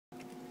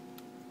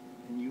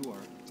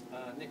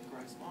Nick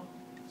Grossmark.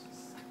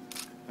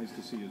 Nice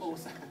to see you.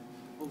 Also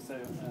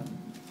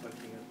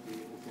working at the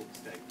Authorpe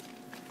Estate.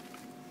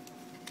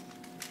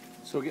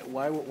 So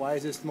why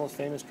is this the most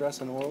famous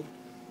dress in the world?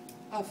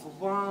 Oh, for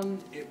one,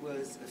 it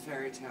was a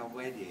fairy tale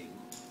wedding.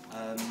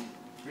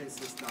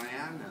 Princess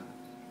Diana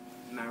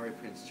married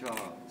Prince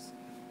Charles,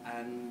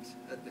 and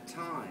at the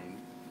time,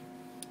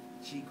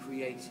 she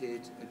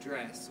created a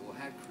dress, or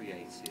had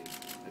created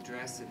a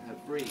dress, and her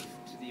brief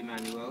to the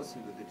Emmanuels,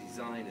 who were the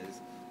designers,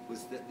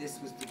 was that this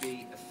was to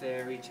be a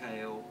fairy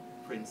tale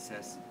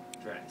princess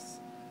dress.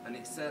 And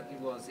it certainly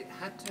was. It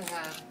had to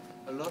have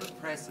a lot of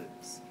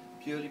presence,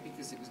 purely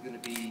because it was going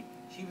to be,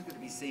 she was going to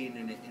be seen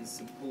in it in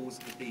St Paul's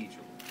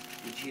Cathedral,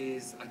 which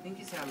is, I think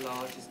it's our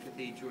largest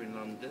cathedral in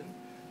London.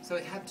 So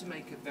it had to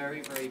make a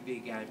very, very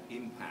big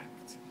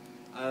impact.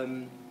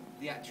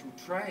 The actual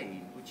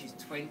train, which is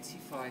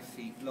 25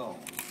 feet long,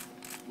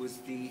 was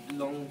the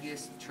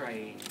longest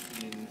train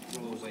in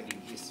royal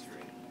wedding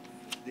history.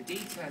 The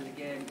detail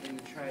again in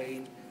the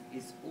train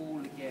is all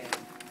again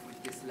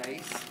with this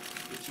lace,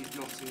 which is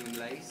Nottingham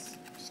lace.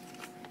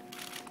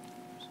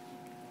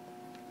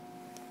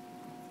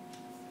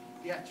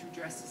 The actual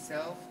dress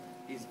itself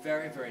is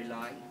very, very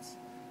light.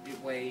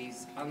 It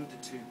weighs under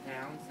 2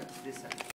 pounds. That's this actually.